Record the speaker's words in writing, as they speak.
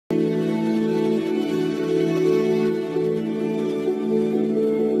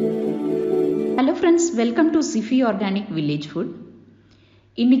Welcome to சிஃபி organic village food.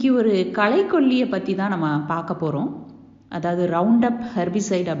 இன்றைக்கி ஒரு களைக்கொல்லியை பற்றி தான் நம்ம பார்க்க போகிறோம். அதாவது ரவுண்டப்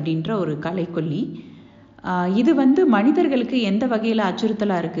ஹெர்பிசைட் அப்படின்ற ஒரு களைக்கொல்லி. இது மனிதர்களுக்கு எந்த வகையில்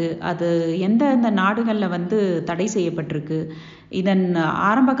அச்சுறுத்தலாக இருக்குது, அது எந்தெந்த நாடுகளில் தடை செய்யப்பட்டிருக்கு, இதன்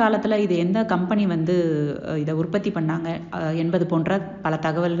ஆரம்ப காலத்தில் இது எந்த கம்பெனி இதை உற்பத்தி பண்ணாங்க என்பது போன்ற பல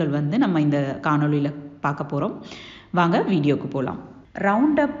தகவல்கள் நம்ம இந்த காணொளியில் பார்க்க போகிறோம். வாங்க வீடியோக்கு போகலாம்.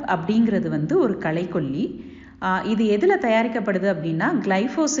 ரவுண்டப் அப்படிங்கிறது ஒரு களைக்கொல்லி. இது எதில் தயாரிக்கப்படுது அப்படின்னா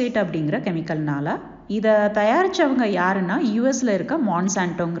கிளைஃபோசேட் அப்படிங்கிற கெமிக்கல்னால. இதை தயாரித்தவங்க யாருன்னா யூஎஸில் இருக்க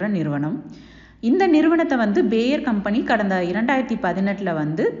மான்சான்டோங்கிற நிறுவனம். இந்த நிறுவனத்தை பேயர் கம்பெனி கடந்த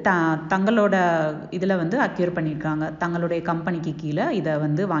 2018 தங்களோட இதில் அக்யூர் பண்ணியிருக்காங்க. தங்களுடைய கம்பெனிக்கு கீழே இதை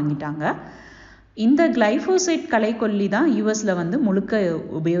வாங்கிட்டாங்க. இந்த கிளைஃபோசேட் களைக்கொல்லி தான் யூஎஸில் முழுக்க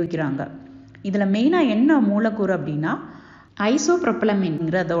உபயோகிக்கிறாங்க. இதில் மெயினாக என்ன மூலக்கூறு அப்படின்னா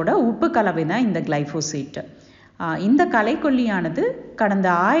ஐசோப்ரோப்பலமின்ங்கிறதோட உப்பு கலவை தான் இந்த கிளைஃபோசேட். இந்த களைக்கொல்லியானது கடந்த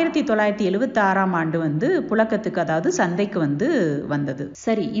 1976 புழக்கத்துக்கு, அதாவது சந்தைக்கு வந்தது.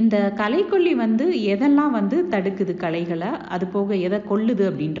 சரி, இந்த களைக்கொல்லி எதெல்லாம் தடுக்குது களைகளை, அது போக எதை கொல்லுது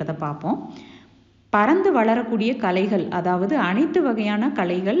அப்படின்றத பார்ப்போம். பறந்து வளரக்கூடிய களைகள், அதாவது அனைத்து வகையான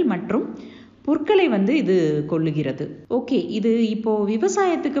களைகள் மற்றும் புற்களை இது கொல்லுகிறது. ஓகே, இது இப்போது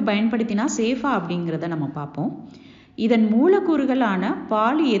விவசாயத்துக்கு பயன்படுத்தினா சேஃபா அப்படிங்கிறத நம்ம பார்ப்போம். இதன் மூலக்கூறுகளான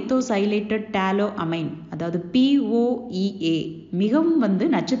பாலிஎத்தோசைலேட்டட் டாலோ அமைன், அதாவது POEA மிகவும்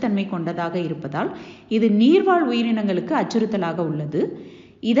நச்சுத்தன்மை கொண்டதாக இருப்பதால் இது நீர்வாழ் உயிரினங்களுக்கு அச்சுறுத்தலாக உள்ளது.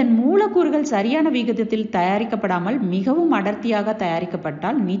 இதன் மூலக்கூறுகள் சரியான விகிதத்தில் தயாரிக்கப்படாமல் மிகவும் அடர்த்தியாக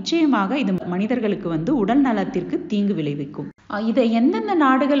தயாரிக்கப்பட்டால் நிச்சயமாக இது மனிதர்களுக்கு உடல் நலத்திற்கு தீங்கு விளைவிக்கும். இதை எந்தெந்த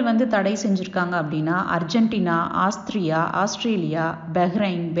நாடுகள் தடை செஞ்சுருக்காங்க அப்படின்னா Argentina, Austria, Australia,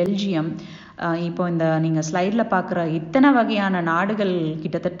 Bahrain, Belgium. இப்போ இந்த நீங்கள் ஸ்லைடில் பார்க்குற இத்தனை வகையான நாடுகள்,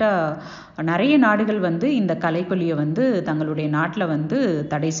 கிட்டத்தட்ட நிறைய நாடுகள் இந்த களைக்கொல்லியை தங்களுடைய நாட்டில்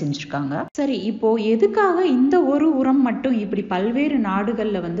தடை செஞ்சுருக்காங்க. சரி, இப்போது எதுக்காக இந்த ஒரு உரம் மட்டும் இப்படி பல்வேறு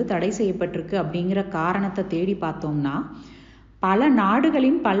நாடுகளில் தடை செய்யப்பட்டிருக்கு அப்படிங்கிற காரணத்தை தேடி பார்த்தோம்னா பல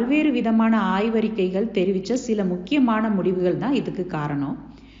நாடுகளின் பல்வேறு விதமான ஆய்வறிக்கைகள் தெரிவித்த சில முக்கியமான முடிவுகள் தான் இதுக்கு காரணம்.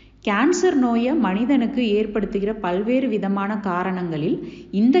 கேன்சர் நோயை மனிதனுக்கு ஏற்படுத்துகிற பல்வேறு விதமான காரணங்களில்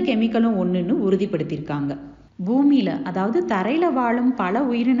இந்த கெமிக்கலும் ஒன்றுன்னு உறுதிப்படுத்தியிருக்காங்க. பூமியில், அதாவது தரையில் வாழும் பல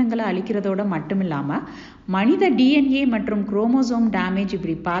உயிரினங்களை அழிக்கிறதோட மட்டும் இல்லாமல் மனித DNA மற்றும் குரோமோசோம் டேமேஜ்,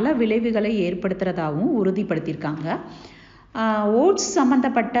 இப்படி பல விளைவுகளை ஏற்படுத்துகிறதாகவும் உறுதிப்படுத்தியிருக்காங்க. ஓட்ஸ்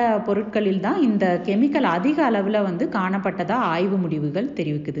சம்மந்தப்பட்ட பொருட்களில் தான் இந்த கெமிக்கல் அதிக அளவில் காணப்பட்டதாக ஆய்வு முடிவுகள்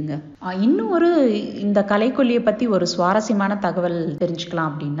தெரிவிக்குதுங்க. இன்னும் இந்த களைக்கொல்லியை பற்றி ஒரு சுவாரஸ்யமான தகவல் தெரிஞ்சுக்கலாம்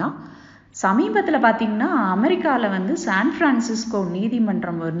அப்படின்னா, சமீபத்தில் பார்த்திங்கன்னா அமெரிக்காவில் சான் பிரான்சிஸ்கோ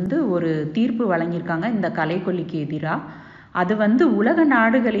நீதிமன்றம் ஒரு தீர்ப்பு வழங்கியிருக்காங்க இந்த களைக்கொல்லிக்கு எதிராக. அது உலக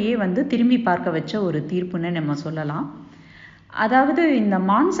நாடுகளையே திரும்பி பார்க்க வச்ச ஒரு தீர்ப்புன்னு நம்ம சொல்லலாம். அதாவது இந்த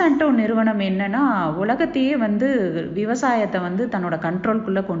மான்சான்டோ நிறுவனம் என்னன்னா உலகத்தையே விவசாயத்தை தன்னோட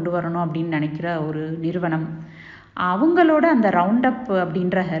கண்ட்ரோல்குள்ளே கொண்டு வரணும் அப்படின்னு நினைக்கிற ஒரு நிறுவனம். அவங்களோட அந்த ரவுண்டப்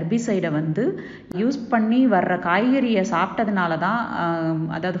அப்படின்ற ஹெர்பிசைடை யூஸ் பண்ணி வர்ற காய்கறியை சாப்பிட்டதுனால தான்,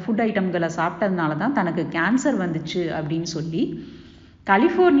 அதாவது ஃபுட் ஐட்டம்களை சாப்பிட்டதுனால தான் தனக்கு கேன்சர் வந்துச்சு அப்படின்னு சொல்லி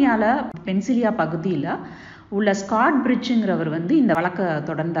கலிஃபோர்னியாவில் பென்சிலியா பகுதியில் உள்ள ஸ்காட் பிரிட்ஜுங்கிறவர் இந்த வழக்கை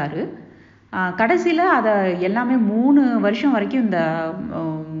தொடர்ந்தார். கடைசியில் அதை எல்லாமே 3 வருஷம் வரைக்கும் இந்த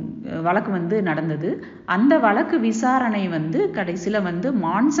வழக்கு நடந்தது. அந்த வழக்கு விசாரணை கடைசியில்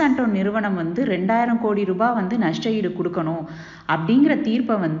மான்சான்டோ நிறுவனம் 2000 கோடி ரூபாய் நஷ்டஈடு கொடுக்கணும் அப்படிங்கிற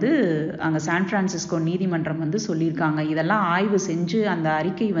தீர்ப்பை அங்கே சான் பிரான்சிஸ்கோ நீதிமன்றம் சொல்லியிருக்காங்க. இதெல்லாம் ஆய்வு செஞ்சு அந்த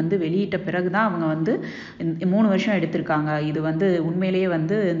அறிக்கை வெளியிட்ட பிறகு தான் அவங்க 3 வருஷம் எடுத்திருக்காங்க. இது உண்மையிலேயே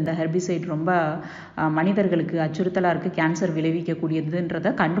இந்த ஹெர்பிசைட் ரொம்ப மனிதர்களுக்கு அச்சுறுத்தலாக இருக்குது, கேன்சர் விளைவிக்கக்கூடியதுன்றதை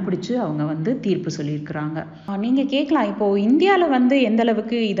கண்டுபிடிச்சு அவங்க தீர்ப்பு சொல்லியிருக்கிறாங்க. நீங்கள் கேட்கலாம், இப்போது இந்தியாவில் எந்த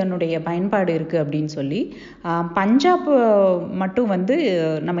அளவுக்கு இதனுடைய பயன்பாடு இருக்குது அப்படின்னு சொல்லி. பஞ்சாப் மட்டும்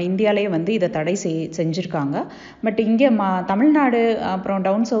நம்ம இந்தியாவிலே இதை தடை செஞ்சுருக்காங்க. பட் இங்கே தமிழ்நாடு, அப்புறம்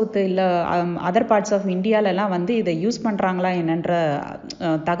டவுன் சவுத்து, இல்லை அதர் பார்ட்ஸ் ஆஃப் இந்தியாவிலலாம் இதை யூஸ் பண்ணுறாங்களா என்னன்ற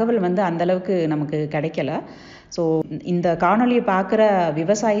தகவல் அந்தளவுக்கு நமக்கு கிடைக்கல. ஸோ இந்த காணொலியை பார்க்குற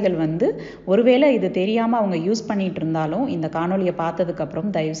விவசாயிகள் ஒருவேளை இது தெரியாமல் அவங்க யூஸ் பண்ணிகிட்டு இருந்தாலும், இந்த காணொலியை பார்த்ததுக்கப்புறம்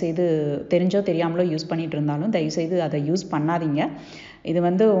தயவுசெய்து, தெரிஞ்சோ தெரியாமலோ யூஸ் பண்ணிகிட்டு இருந்தாலும் தயவுசெய்து அதை யூஸ் பண்ணாதீங்க. இது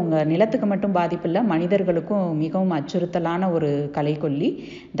உங்கள் நிலத்துக்கு மட்டும் பாதிப்பு இல்லை, மனிதர்களுக்கும் மிகவும் அச்சுறுத்தலான ஒரு களைக்கொல்லி.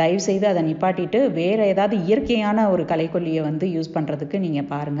 தயவுசெய்து அதை நிப்பாட்டிட்டு வேறு ஏதாவது இயற்கையான ஒரு களைக்கொல்லியை யூஸ் பண்ணுறதுக்கு நீங்கள்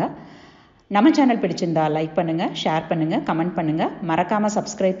பாருங்கள். நம்ம சேனல் பிடிச்சிருந்தா லைக் பண்ணுங்கள், ஷேர் பண்ணுங்கள், கமெண்ட் பண்ணுங்கள். மறக்காமல்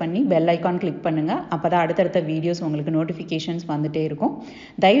சப்ஸ்கிரைப் பண்ணி பெல் ஐக்கான் கிளிக் பண்ணுங்கள். அப்போ தான் அடுத்தடுத்த வீடியோஸ் உங்களுக்கு நோட்டிஃபிகேஷன்ஸ் வந்துகிட்டே இருக்கும்.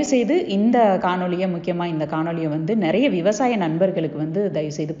 தயவுசெய்து இந்த காணொலியை, முக்கியமாக இந்த காணொலியை வந்து நிறைய விவசாய நண்பர்களுக்கு வந்து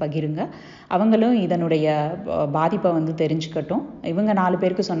தயவுசெய்து பகிருங்க. அவங்களும் இதனுடைய பாதிப்பை வந்து தெரிஞ்சுக்கட்டும். இவங்க 4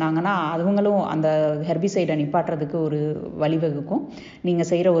 பேருக்கு சொன்னாங்கன்னா அவங்களும் அந்த ஹெர்பிசைடை நிப்பாட்டுறதுக்கு ஒரு வழிவகுக்கும்.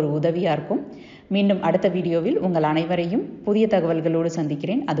 நீங்கள் செய்கிற ஒரு உதவியாக இருக்கும். மீண்டும் அடுத்த வீடியோவில் உங்கள் அனைவரையும் புதிய தகவல்களோடு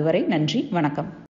சந்திக்கிறேன். அதுவரை நன்றி, வணக்கம்.